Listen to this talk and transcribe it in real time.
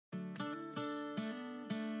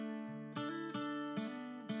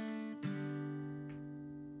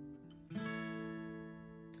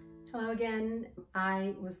Hello again.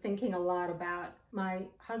 I was thinking a lot about my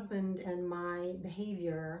husband and my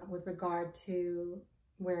behavior with regard to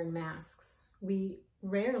wearing masks. We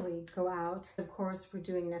rarely go out. Of course, we're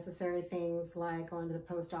doing necessary things like going to the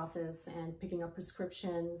post office and picking up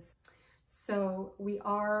prescriptions. So we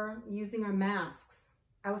are using our masks.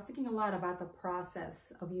 I was thinking a lot about the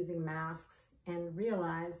process of using masks and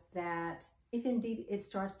realized that if indeed it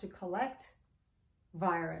starts to collect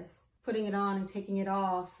virus, putting it on and taking it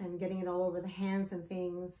off and getting it all over the hands and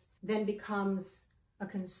things then becomes a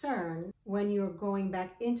concern when you're going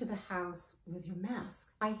back into the house with your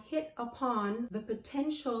mask. I hit upon the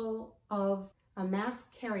potential of a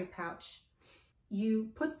mask carry pouch. You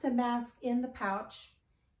put the mask in the pouch,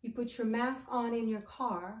 you put your mask on in your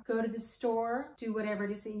car, go to the store, do whatever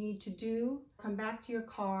it is that you need to do, come back to your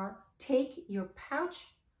car, take your pouch,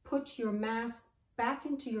 put your mask back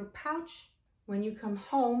into your pouch. When you come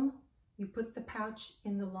home, you put the pouch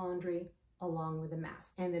in the laundry along with the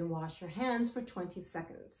mask and then wash your hands for 20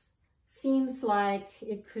 seconds. Seems like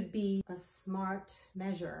it could be a smart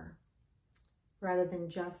measure rather than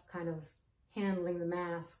just kind of handling the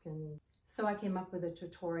mask. And so I came up with a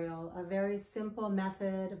tutorial, a very simple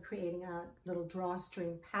method of creating a little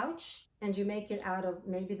drawstring pouch. And you make it out of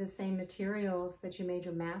maybe the same materials that you made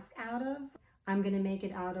your mask out of. I'm going to make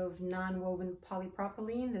it out of non-woven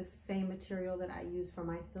polypropylene, the same material that I use for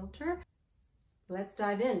my filter. Let's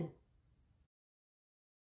dive in.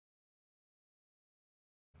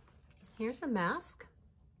 Here's a mask.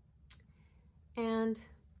 And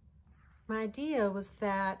my idea was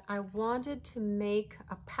that I wanted to make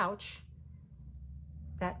a pouch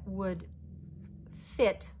that would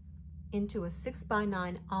fit into a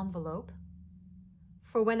 6x9 envelope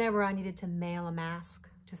for whenever I needed to mail a mask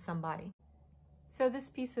to somebody. So this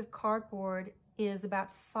piece of cardboard is about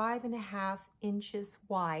 5.5 inches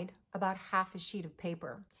wide, about half a sheet of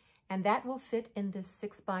paper, and that will fit in this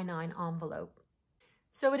 6x9 envelope.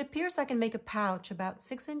 So it appears I can make a pouch about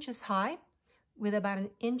 6 inches high with about 1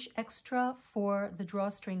 inch extra for the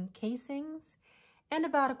drawstring casings and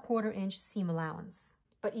about 1/4 inch seam allowance.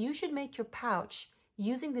 But you should make your pouch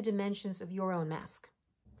using the dimensions of your own mask.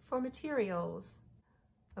 For materials,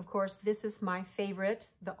 of course, this is my favorite,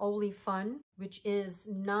 the Olefun, which is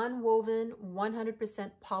non-woven 100%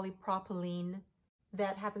 polypropylene.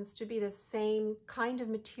 That happens to be the same kind of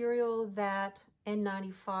material that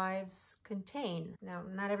N95s contain. Now,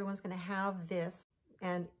 not everyone's going to have this,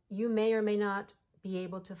 and you may or may not be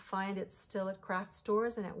able to find it still at craft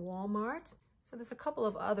stores and at Walmart. So there's a couple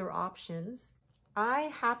of other options. I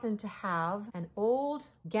happen to have an old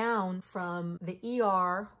gown from the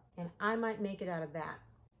ER, and I might make it out of that.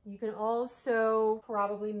 You can also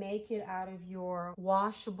probably make it out of your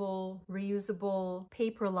washable, reusable,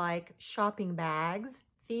 paper-like shopping bags.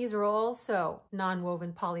 These are also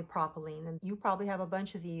non-woven polypropylene, and you probably have a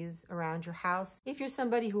bunch of these around your house if you're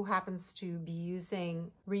somebody who happens to be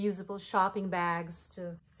using reusable shopping bags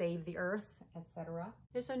to save the earth, etc.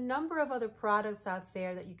 There's a number of other products out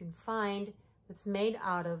there that you can find that's made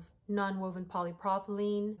out of non-woven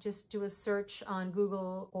polypropylene. Just do a search on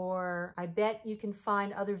Google, or I bet you can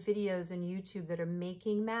find other videos on YouTube that are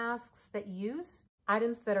making masks that use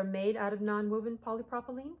items that are made out of non-woven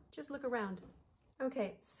polypropylene. Just look around.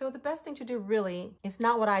 Okay, so the best thing to do really is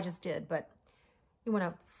not what I just did, but you want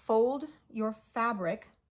to fold your fabric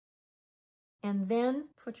and then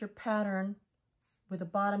put your pattern with the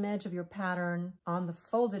bottom edge of your pattern on the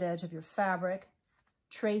folded edge of your fabric,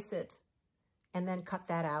 trace it, and then cut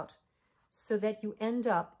that out so that you end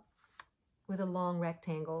up with a long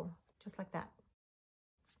rectangle, just like that.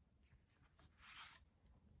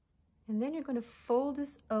 And then you're going to fold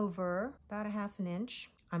this over about 1/2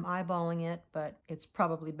 inch. I'm eyeballing it, but it's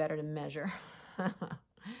probably better to measure.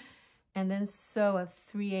 And then sew a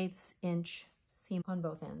 3/8 inch seam on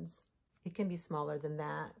both ends. It can be smaller than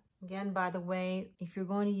that. Again, by the way, if you're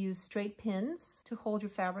going to use straight pins to hold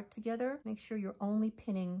your fabric together, make sure you're only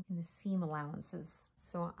pinning in the seam allowances.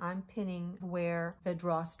 So I'm pinning where the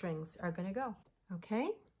drawstrings are going to go.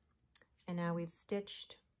 Okay, and now we've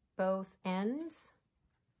stitched both ends,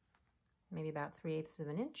 maybe about 3/8 of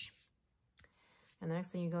an inch. And the next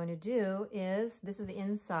thing you're going to do is, this is the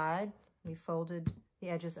inside. We folded the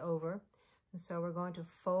edges over. And so we're going to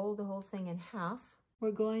fold the whole thing in half.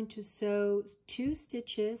 We're going to sew 2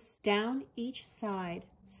 stitches down each side,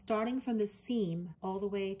 starting from the seam all the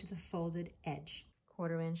way to the folded edge.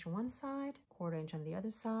 1/4 inch on one side, 1/4 inch on the other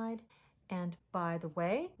side. And by the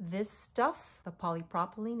way, this stuff, the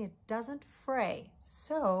polypropylene, it doesn't fray.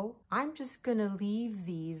 So I'm just gonna leave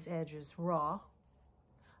these edges raw.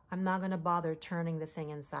 I'm not gonna bother turning the thing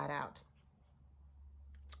inside out.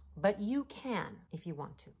 But you can if you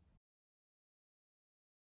want to.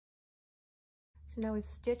 So now we've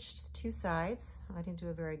stitched the two sides. I didn't do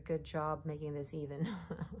a very good job making this even.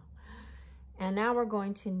 And now we're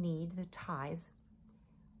going to need the ties.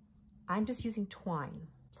 I'm just using twine,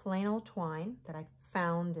 plain old twine that I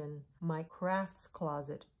found in my crafts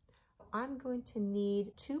closet. I'm going to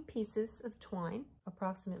need 2 pieces of twine,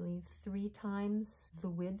 approximately 3 times the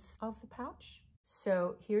width of the pouch.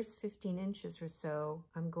 So here's 15 inches or so.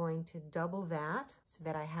 I'm going to double that so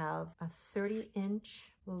that I have a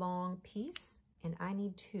 30-inch long piece, and I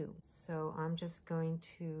need 2. So I'm just going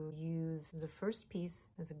to use the first piece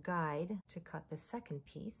as a guide to cut the second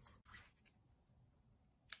piece.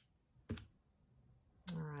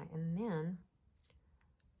 All right, and then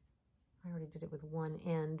I already did it with one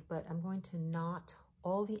end, but I'm going to knot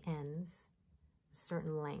all the ends a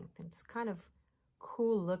certain length. And it's kind of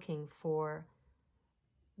cool looking for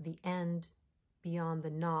the end beyond the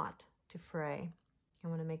knot to fray. I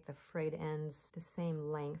want to make the frayed ends the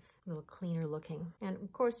same length, a little cleaner looking. And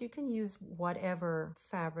of course you can use whatever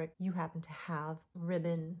fabric you happen to have,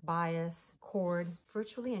 ribbon, bias, cord,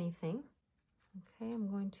 virtually anything. Okay, I'm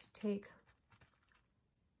going to take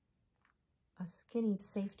a skinny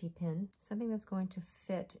safety pin, something that's going to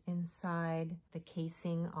fit inside the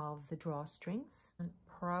casing of the drawstrings. And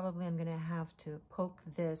probably I'm going to have to poke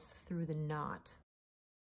this through the knot.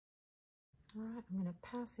 All right, I'm going to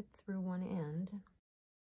pass it through one end.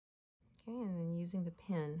 Okay, and then using the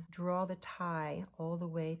pin, draw the tie all the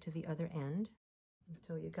way to the other end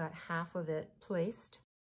until you got half of it placed.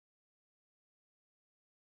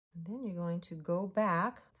 And then you're going to go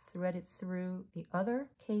back, thread it through the other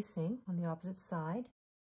casing on the opposite side.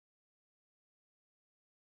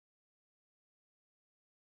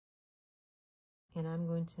 And I'm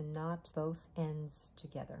going to knot both ends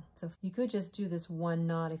together. So you could just do this one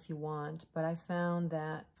knot if you want, but I found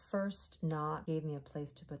that first knot gave me a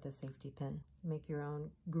place to put the safety pin. Make your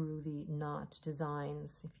own groovy knot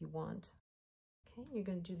designs if you want. Okay, you're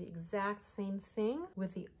going to do the exact same thing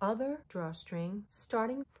with the other drawstring,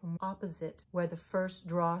 starting from opposite where the first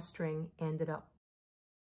drawstring ended up.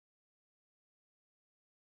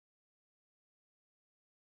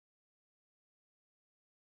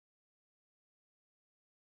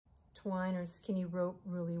 Twine or skinny rope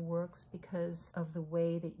really works because of the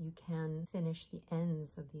way that you can finish the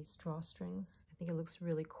ends of these drawstrings. I think it looks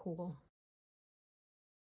really cool.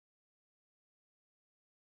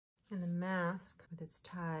 And the mask with its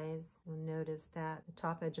ties, you'll notice that the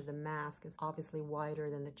top edge of the mask is obviously wider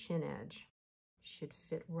than the chin edge. It should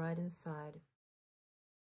fit right inside.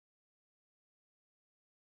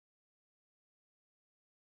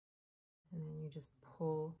 And then you just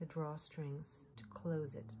pull the drawstrings to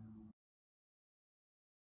close it.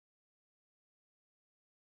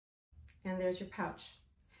 And there's your pouch.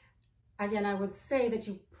 Again, I would say that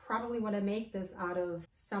you probably want to make this out of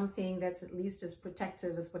something that's at least as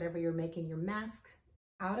protective as whatever you're making your mask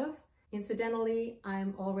out of. Incidentally,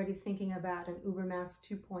 I'm already thinking about an Uber Mask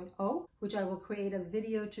 2.0, which I will create a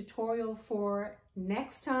video tutorial for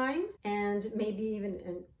next time, and maybe even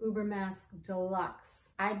an Uber Mask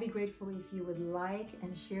Deluxe. I'd be grateful if you would like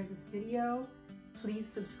and share this video. Please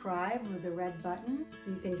subscribe with the red button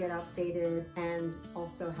so you can get updated and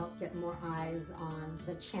also help get more eyes on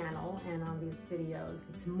the channel and on these videos.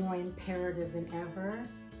 It's more imperative than ever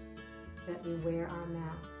that we wear our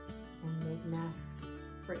masks and make masks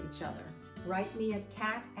for each other. Write me at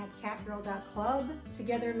cat@catgirl.club.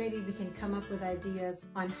 Together maybe we can come up with ideas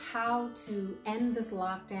on how to end this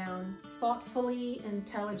lockdown thoughtfully,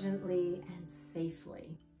 intelligently, and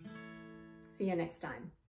safely. See you next time.